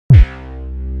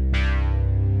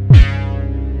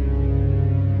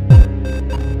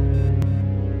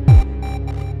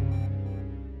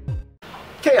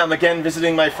Okay, I'm again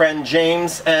visiting my friend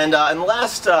James, and in the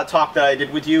last talk that I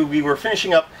did with you, we were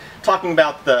finishing up talking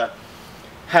about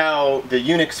how the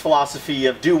Unix philosophy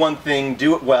of do one thing,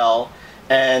 do it well,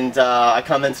 and I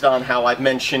commented on how I've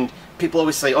mentioned people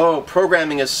always say, oh,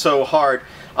 programming is so hard,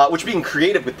 which being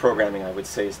creative with programming, I would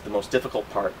say, is the most difficult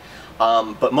part.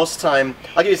 But most of the time,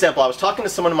 I'll give you an example. I was talking to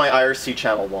someone on my IRC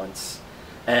channel once,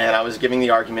 and I was giving the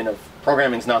argument of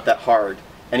programming's not that hard.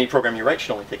 Any program you write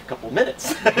should only take a couple of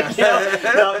minutes. You know?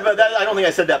 No, but I don't think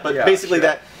I said that, but yeah, basically sure.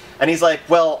 That. And he's like,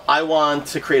 well, I want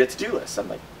to create a to-do list. I'm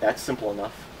like, that's simple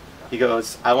enough. He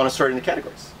goes, I want to sort it into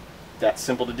categories. That's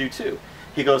simple to do too.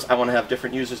 He goes, I want to have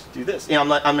different users to do this. You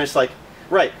know, I'm just like,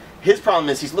 right. His problem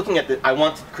is he's looking at I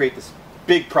want to create this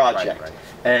big project. Right.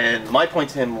 And my point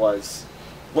to him was,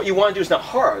 what you want to do is not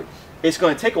hard. It's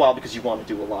going to take a while because you want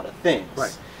to do a lot of things.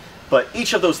 Right. But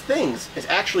each of those things is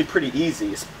actually pretty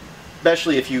easy,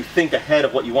 especially if you think ahead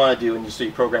of what you want to do and so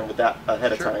you program with that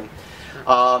ahead sure. of time.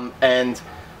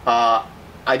 Sure.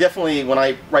 I definitely, when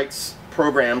I write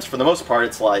programs, for the most part,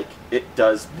 it's like, it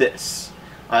does this.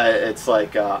 It's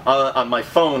like, on my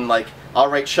phone, like, I'll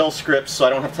write shell scripts so I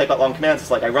don't have to type out long commands.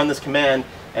 It's like, I run this command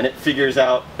and it figures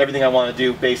out everything I want to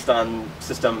do based on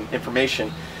system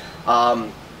information.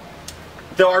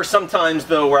 There are some times,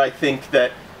 though, where I think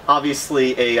that,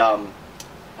 obviously,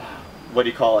 what do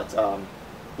you call it?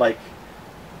 Like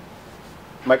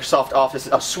Microsoft Office,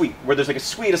 a suite, where there's like a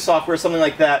suite of software, something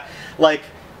like that, like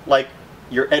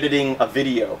you're editing a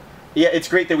video. Yeah, it's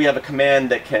great that we have a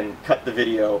command that can cut the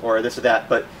video or this or that,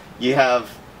 but you have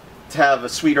to have a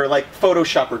suite, or like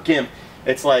Photoshop or GIMP,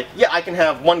 it's like, yeah, I can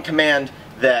have one command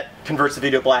that converts the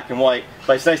video black and white,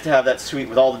 but it's nice to have that suite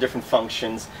with all the different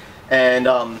functions. And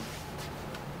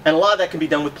a lot of that can be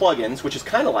done with plugins, which is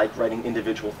kind of like writing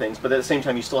individual things, but at the same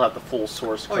time you still have the full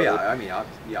source code. Oh yeah, I mean,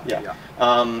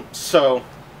 yeah. So,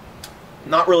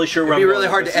 not really sure where it'd be really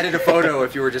hard to edit a photo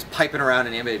if you were just piping around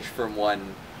an image from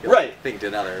one thing to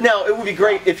another. Now, it would be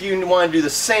great if you want to do the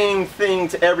same thing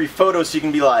to every photo, so you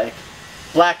can be like,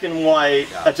 black and white,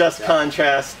 adjust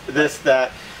contrast, this,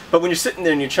 that. But when you're sitting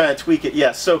there and you're trying to tweak it,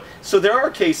 yes. So there are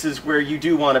cases where you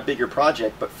do want a bigger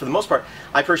project, but for the most part,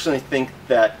 I personally think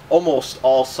that almost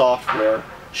all software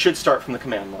should start from the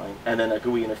command line, and then a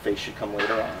GUI interface should come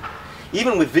later on.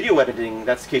 Even with video editing,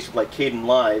 that's the case with like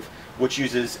Kdenlive, which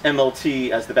uses MLT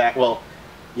as the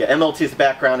MLT is the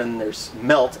background, and there's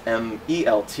Melt,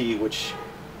 M-E-L-T, which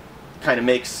kind of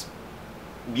makes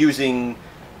using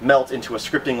Melt into a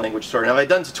scripting language sort of. Now, I've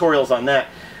done tutorials on that,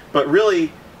 but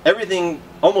really,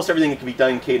 almost everything that can be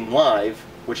done in Kdenlive,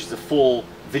 which is a full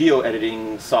video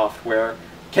editing software,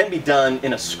 can be done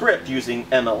in a script using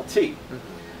MLT.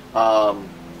 Mm-hmm.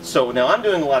 So now I'm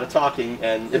doing a lot of talking,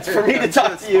 and it's for me to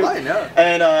talk to you. Fine, no.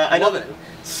 And I love it.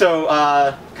 So,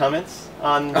 comments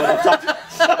on what I've talked about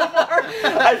so far?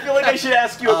 I feel like I should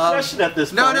ask you a question at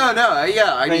this point. No.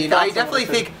 Yeah, I mean, I definitely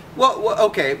think. Well,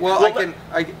 okay. Well,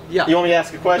 yeah. You want me to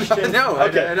ask a question? No.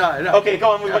 Okay. No. Okay,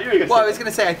 go on with what you're going to say. Well, I was going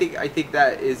to say, I think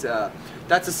that is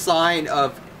that's a sign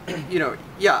of, you know,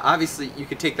 yeah. Obviously, you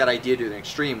could take that idea to an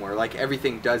extreme where like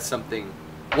everything does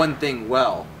one thing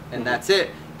well, and that's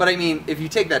it. But I mean, if you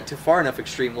take that to far enough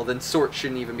extreme, well, then sort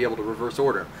shouldn't even be able to reverse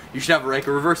order. You should have like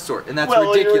a reverse sort, and that's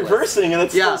ridiculous. Well, you're reversing, and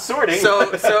it's still sorting.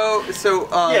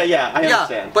 Yeah, I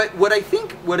understand. But what I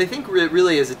think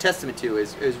really is a testament to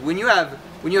is when you have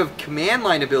command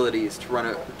line abilities to run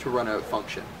a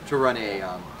function, to run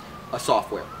a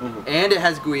software, mm-hmm. and it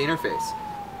has GUI interface.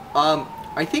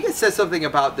 I think it says something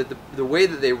about the way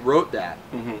that they wrote that.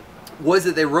 Mm-hmm. Was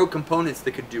that they wrote components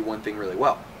that could do one thing really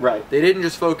well. Right. They didn't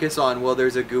just focus on, well,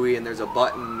 there's a GUI and there's a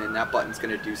button and that button's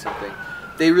going to do something.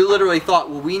 They literally thought,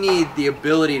 well, we need the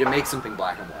ability to make something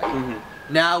black and white.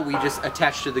 Mm-hmm. Now we just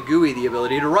attach to the GUI the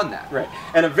ability to run that. Right.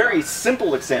 And a very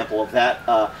simple example of that,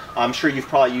 I'm sure you've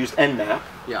probably used Nmap.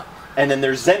 Yeah. And then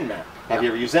there's ZenMap. Have you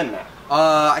ever used ZenMap?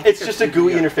 It's just a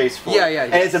GUI interface for it. Yeah.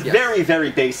 And it's a very,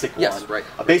 very basic one. Yes, right.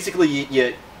 Basically,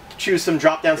 you choose some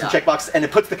drop-downs and checkboxes, and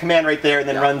it puts the command right there and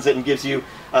then runs it and gives you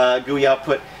GUI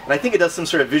output. And I think it does some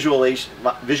sort of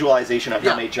visualization of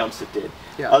how many jumps it did.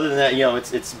 Yeah. Other than that, you know,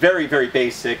 it's very, very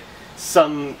basic.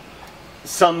 Some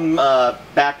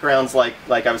backgrounds, like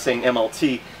I was saying,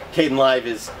 MLT. Kdenlive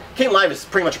is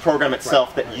pretty much a program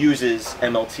itself that uses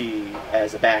MLT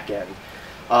as a backend.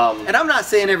 And I'm not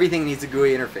saying everything needs a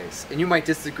GUI interface, and you might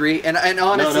disagree. And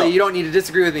honestly, you don't need to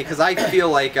disagree with me, because I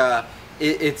feel like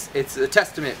it's a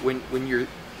testament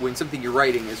when something you're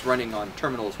writing is running on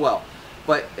terminal as well.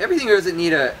 But everything doesn't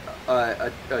need a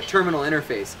terminal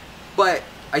interface. But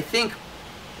I think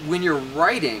when you're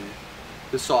writing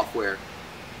the software,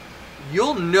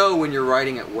 you'll know when you're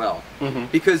writing it well.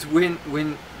 Because when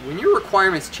your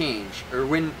requirements change, or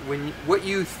when what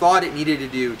you thought it needed to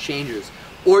do changes,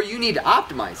 or you need to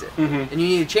optimize it, and you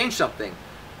need to change something,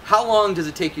 how long does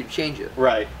it take you to change it?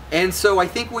 Right. And so I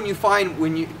think when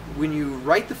you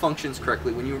write the functions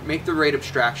correctly, when you make the right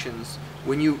abstractions,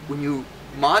 when you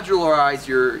modularize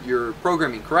your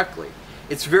programming correctly,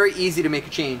 it's very easy to make a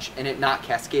change and it not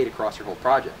cascade across your whole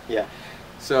project. Yeah.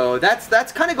 So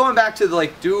that's kind of going back to the,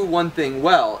 like, do one thing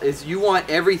well, is you want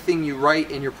everything you write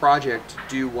in your project to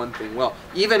do one thing well,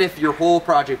 even if your whole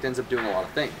project ends up doing a lot of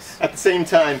things. At the same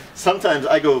time, sometimes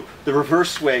I go the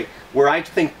reverse way, where I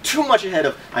think too much ahead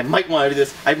of, I might want to do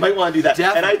this, I might want to do that,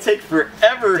 and I take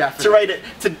forever to write it,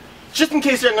 just in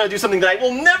case I'm going to do something that I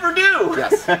will never do.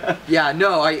 Yes. Yeah,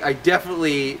 no, I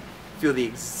definitely feel the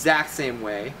exact same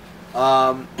way.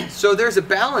 So there's a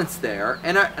balance there,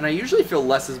 and I usually feel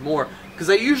less is more, because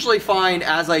I usually find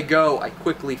as I go, I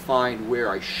quickly find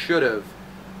where I should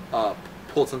have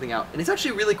pulled something out. And it's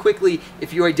actually really quickly,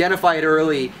 if you identify it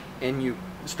early and you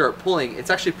start pulling, it's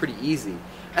actually pretty easy.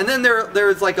 And then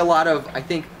there's like a lot of, I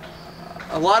think,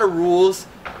 a lot of rules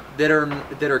that are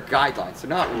guidelines. They're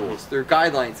not rules. They're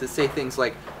guidelines that say things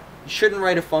like, you shouldn't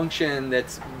write a function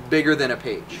that's bigger than a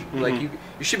page. Like you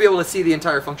should be able to see the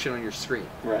entire function on your screen.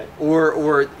 Right.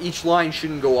 Or each line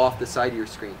shouldn't go off the side of your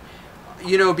screen.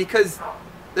 You know, because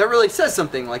that really says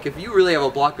something. Like if you really have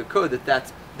a block of code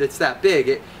that's that big,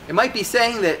 it might be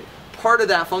saying that part of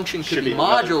that function should be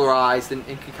modularized and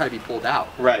can kind of be pulled out.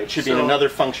 Right. It should be in another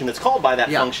function that's called by that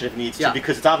function if it needs to,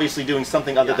 because it's obviously doing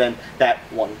something other than that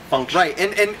one function. Right.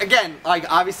 And again, like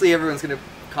obviously everyone's going to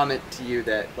comment to you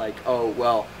that, like, oh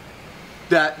well,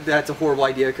 that's a horrible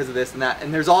idea because of this and that,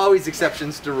 and there's always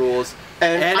exceptions to rules.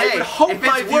 And I would hope if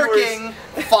it's working,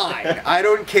 fine. I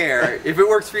don't care. If it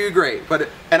works for you, great.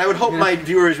 And I would hope my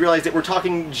viewers realize that we're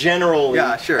talking generally.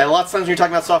 Yeah, sure. And a lot of times when you're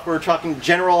talking about software, we're talking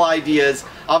general ideas.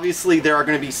 Obviously, there are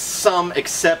going to be some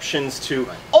exceptions to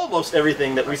almost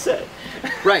everything that we say.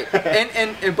 Right.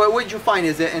 But what you find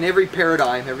is that in every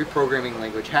paradigm, every programming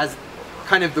language has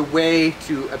kind of the way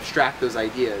to abstract those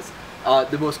ideas.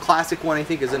 The most classic one, I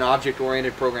think, is an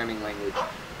object-oriented programming language,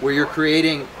 where you're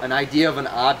creating an idea of an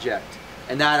object,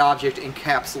 and that object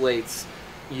encapsulates,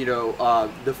 you know,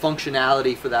 the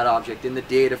functionality for that object and the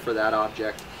data for that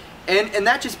object, and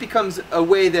that just becomes a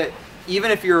way that even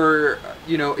if you're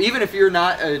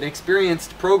not an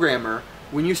experienced programmer,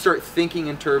 when you start thinking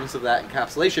in terms of that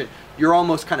encapsulation, you're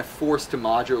almost kind of forced to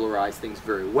modularize things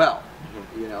very well,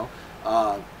 you know.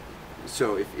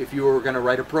 So if you were going to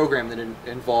write a program that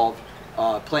involved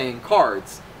playing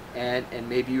cards, and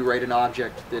maybe you write an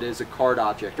object that is a card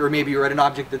object, or maybe you write an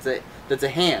object that's a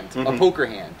hand, a poker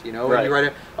hand, you know, and you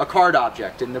write a card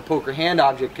object, and the poker hand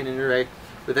object can interact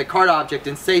with that card object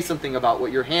and say something about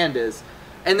what your hand is.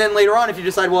 And then later on, if you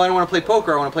decide, well, I don't want to play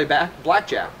poker, I want to play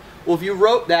blackjack. Well, if you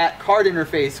wrote that card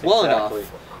interface well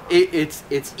enough,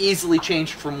 it's easily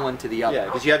changed from one to the other. Yeah,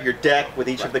 because you have your deck with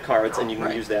each of the cards, and you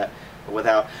can use that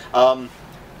without. Going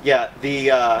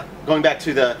back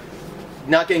to the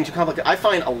not getting too complicated, I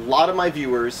find a lot of my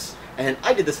viewers, and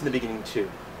I did this in the beginning too,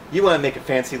 you want to make a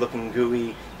fancy looking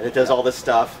GUI, and it does all this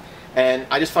stuff, and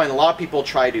I just find a lot of people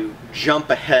try to jump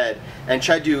ahead and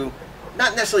try to do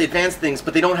not necessarily advanced things,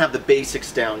 but they don't have the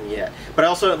basics down yet. But I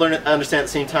also understand at the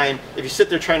same time, if you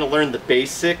sit there trying to learn the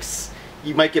basics,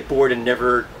 you might get bored and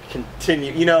never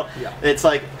continue, you know? Yeah. It's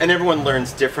like, and everyone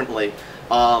learns differently.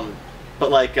 But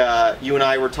like you and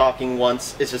I were talking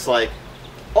once, it's just like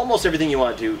almost everything you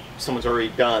want to do, someone's already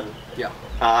done. Yeah.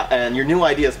 And your new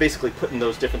idea is basically putting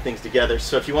those different things together.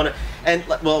 So if you want to, and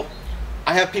well,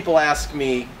 I have people ask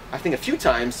me, I think a few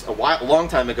times, a long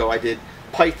time ago, I did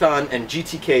Python and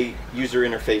GTK user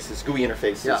interfaces, GUI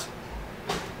interfaces.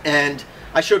 Yeah. And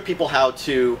I showed people how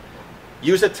to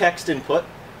use a text input,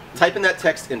 type in that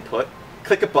text input,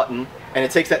 click a button, and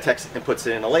it takes that text and puts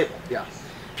it in a label. Yeah.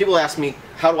 People ask me,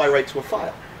 how do I write to a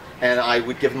file? And I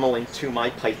would give them a link to my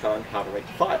Python how to write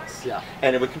to files. Yeah.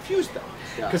 And it would confuse them.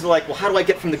 Because they're like, well, how do I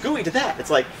get from the GUI to that? It's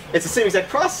like, it's the same exact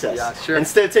process. Yeah, sure.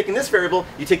 Instead of taking this variable,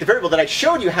 you take the variable that I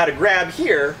showed you how to grab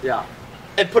here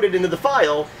and put it into the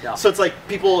file. Yeah. So it's like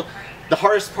people, the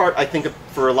hardest part, I think,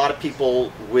 for a lot of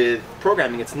people with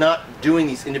programming, it's not doing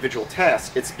these individual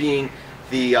tasks. It's being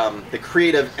the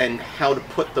creative and how to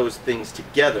put those things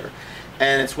together.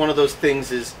 And it's one of those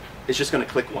things is, it's just going to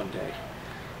click one day.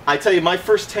 I tell you, my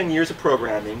first 10 years of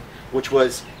programming, which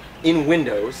was in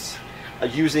Windows,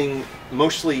 using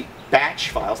mostly batch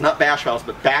files, not bash files,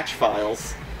 but batch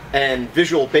files, and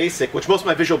Visual Basic, which most of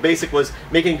my Visual Basic was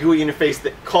making a GUI interface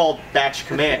that called batch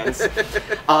commands.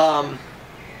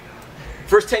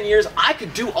 first 10 years, I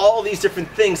could do all these different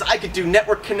things. I could do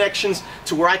network connections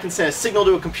to where I can send a signal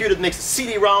to a computer that makes a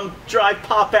CD-ROM drive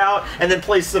pop out and then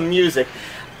play some music.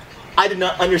 I did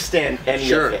not understand any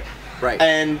of it. Right.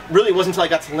 And really it wasn't until I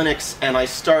got to Linux and I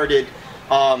started,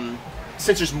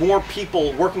 since there's more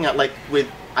people working at, like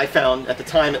with, I found at the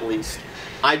time at least,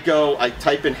 I'd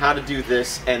type in how to do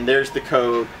this, and there's the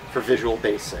code for Visual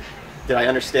Basic. Did I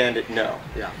understand it? No.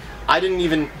 Yeah. I didn't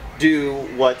even do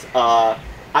what,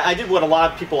 I did what a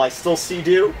lot of people I still see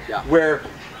do, where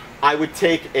I would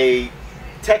take a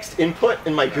text input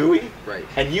in my GUI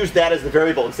and use that as the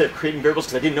variable instead of creating variables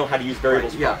because I didn't know how to use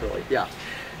variables properly. Yeah.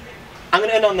 I'm going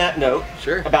to end on that note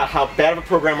about how bad of a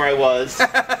programmer I was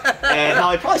and how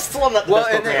I probably still am not the best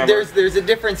programmer. There's a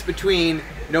difference between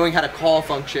knowing how to call a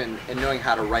function and knowing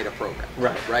how to write a program.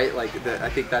 Right? Like, I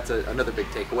think that's another big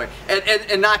takeaway.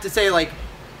 And not to say, like,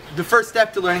 the first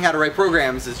step to learning how to write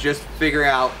programs is just figuring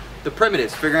out the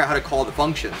primitives, figuring out how to call the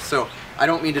functions. So I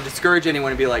don't mean to discourage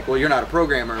anyone and be like, well, you're not a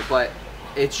programmer, but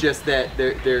it's just that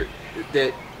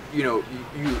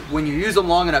when you use them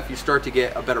long enough, you start to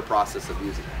get a better process of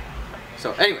using them.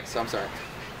 So anyway, I'm sorry.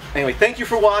 Anyway, thank you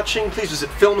for watching. Please visit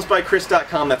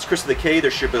filmsbychris.com. That's Chris with a K.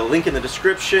 There should be a link in the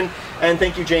description. And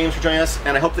thank you, James, for joining us.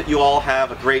 And I hope that you all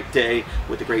have a great day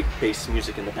with the great bass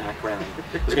music in the background.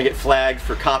 We're going to get flagged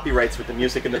for copyrights with the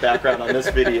music in the background on this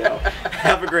video.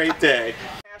 Have a great day.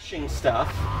 Caching stuff,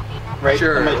 right?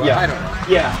 Sure. Yeah. I don't know.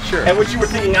 Yeah. Sure. And what you were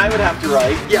thinking I would have to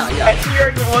write. Yeah. And so your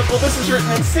argument was, well, this is written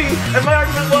in C. And my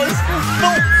argument was,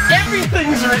 no,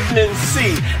 everything's written in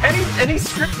C. Any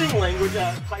scripting language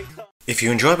on Python. If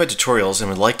you enjoy my tutorials and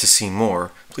would like to see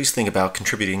more, please think about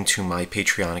contributing to my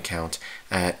Patreon account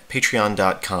at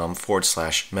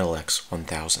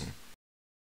patreon.com/MetalX1000.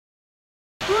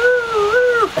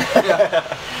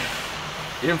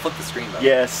 You didn't flip the screen, though.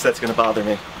 Yes, that's going to bother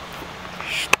me.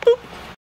 Boop.